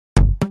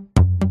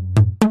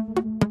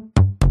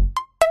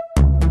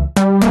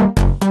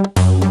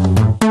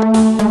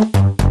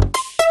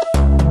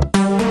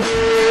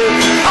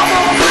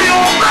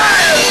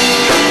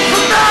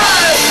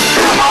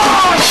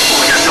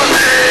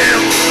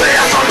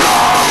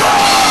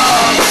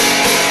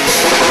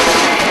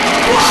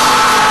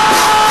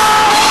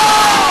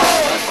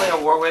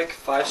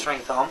5-string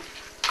thumb.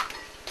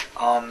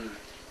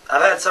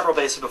 I've had several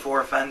basses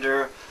before,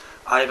 Fender,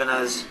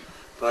 Ibanez,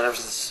 but ever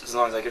since, as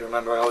long as I could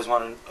remember, I always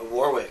wanted a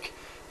Warwick.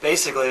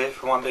 Basically,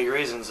 for one big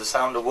reason, is the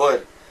sound of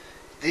wood.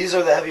 These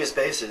are the heaviest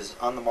basses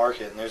on the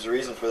market, and there's a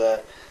reason for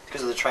that.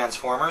 Because of the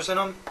transformers in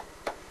them.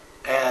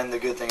 And the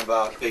good thing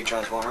about big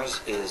transformers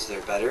is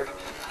they're better,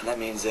 and that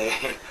means they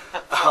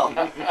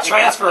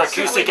transfer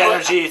acoustic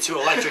energy to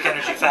electric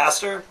energy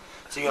faster,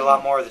 so you get a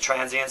lot more of the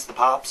transients, the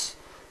pops,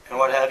 and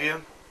what have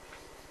you.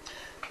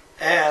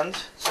 And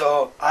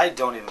so I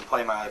don't even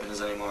play my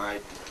Ibanez anymore. I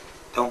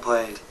don't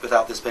play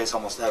without this bass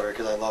almost ever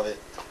because I love it.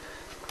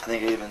 I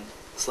think I even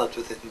slept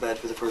with it in bed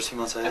for the first few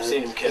months I had it. I've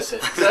seen him kiss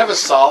it. Does it have a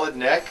solid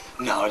neck?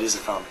 No, it is a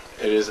thumb.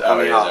 It is. Oh,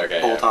 it is.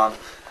 Okay. Bolt on.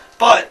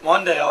 But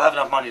one day I'll have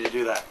enough money to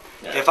do that.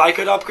 Yeah. If I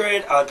could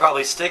upgrade, I would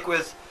probably stick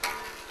with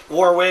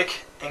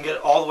Warwick and get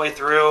all the way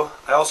through.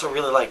 I also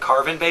really like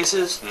Carvin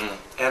basses,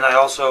 and I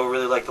also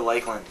really like the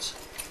Lakelands.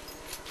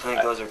 I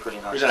think those are pretty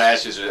nice. The reason I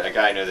asked you is a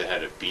guy I know that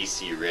had a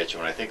BC Rich,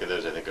 and when I think of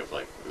those, I think of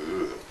like,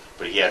 ooh.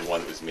 But he had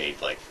one that was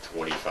made like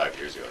 25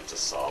 years ago. It's a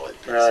solid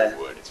piece of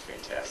wood. It's a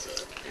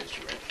fantastic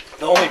instrument.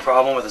 The only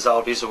problem with a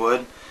solid piece of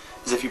wood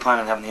is if you plan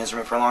on having the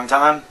instrument for a long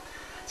time,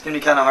 it's going to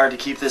be kind of hard to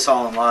keep this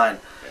all in line.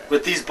 Yeah.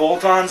 With these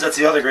bolt-ons, that's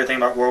the other great thing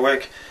about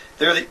Warwick.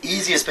 They're the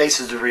easiest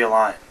bases to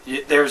realign.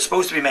 They're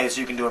supposed to be made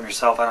so you can do them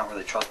yourself. I don't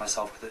really trust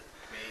myself with it.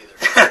 Me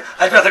either.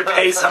 I'd rather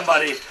pay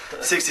somebody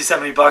 60,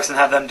 70 bucks and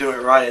have them do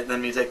it right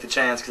than me take the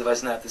chance, because if I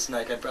snapped this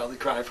neck, I'd probably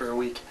cry for a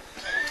week.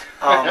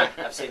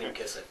 I've seen him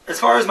kiss it. As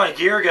far as my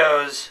gear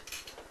goes,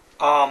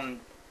 I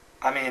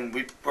mean,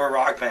 we're a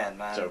rock band,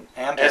 man. So,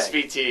 Ampeg.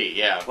 SVT,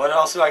 yeah. What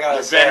else do I got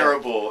to say? The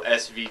venerable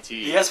SVT.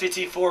 The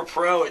SVT4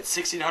 Pro at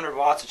 1600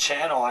 watts a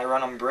channel, I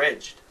run them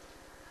bridged.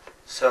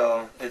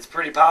 So, it's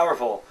pretty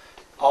powerful.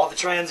 All the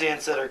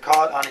transients that are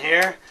caught on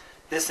here,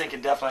 this thing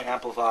can definitely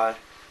amplify.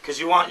 Because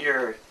you want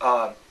your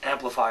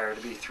amplifier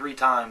to be 3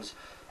 times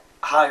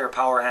higher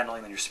power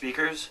handling than your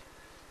speakers.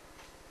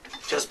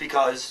 Just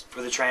because,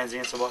 for the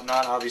transients and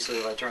whatnot, obviously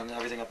if I turn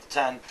everything up to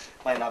 10,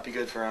 might not be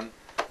good for him.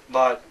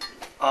 But,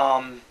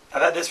 I've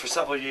had this for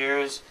several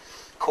years.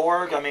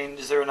 Korg, I mean,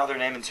 is there another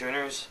name in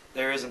tuners?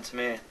 There isn't to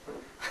me.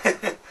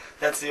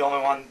 That's the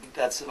only one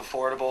that's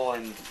affordable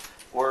and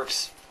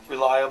works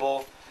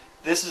reliable.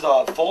 This is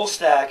a full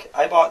stack.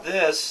 I bought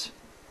this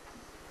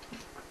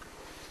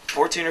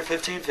 14 or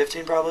 15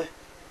 probably.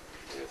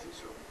 Yeah, I think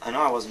so. I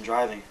know I wasn't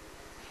driving.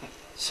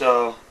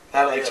 So,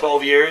 had it like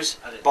 12 years,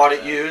 bought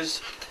it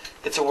used.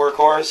 It's a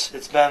workhorse.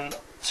 It's been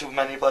to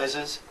many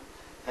places,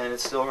 and it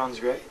still runs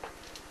great.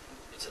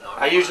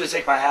 I usually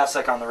take my half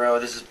sec on the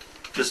road. This is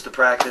just to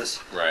practice.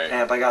 Right.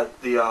 Amp. I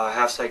got the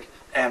half sec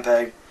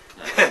Ampeg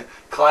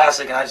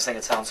Classic, and I just think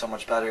it sounds so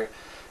much better.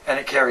 And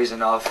it carries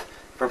enough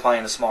for playing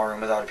in a small room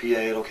without a PA.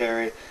 It'll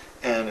carry.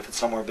 And if it's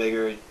somewhere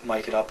bigger,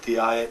 mic it up,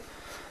 DI it,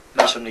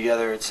 mesh them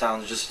together. It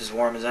sounds just as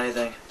warm as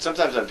anything.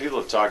 Sometimes when people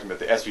have talked about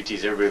the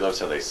SVTs, everybody loves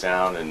how they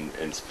sound,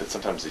 but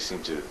sometimes they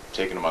seem to,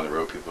 taking them on the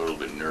road, people are a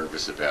little bit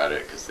nervous about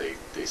it because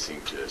they seem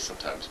to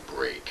sometimes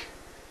break.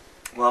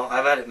 Well,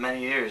 I've had it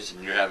many years.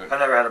 You haven't? I've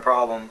never had a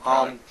problem.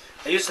 I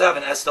used to have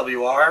an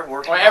SWR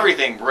working. Well,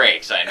 everything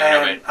breaks, I know.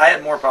 And I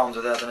had more problems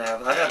with that than I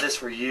have. I've had this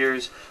for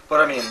years,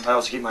 but I mean, I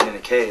also keep mine in a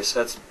case.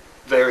 That's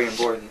very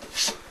important.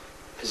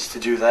 Is to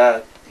do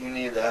that, you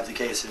need to have the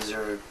cases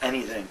or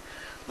anything.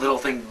 Little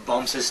thing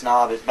bumps this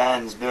knob, it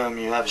bends, boom,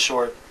 you have a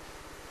short.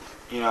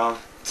 You know,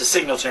 it's a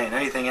signal chain.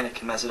 Anything in it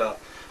can mess it up,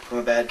 from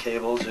a bad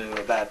cable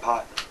to a bad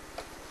pot.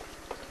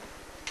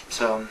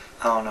 So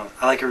I don't know.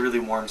 I like a really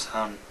warm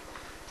sound.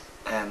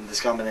 And this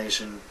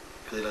combination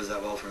really does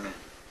that well for me.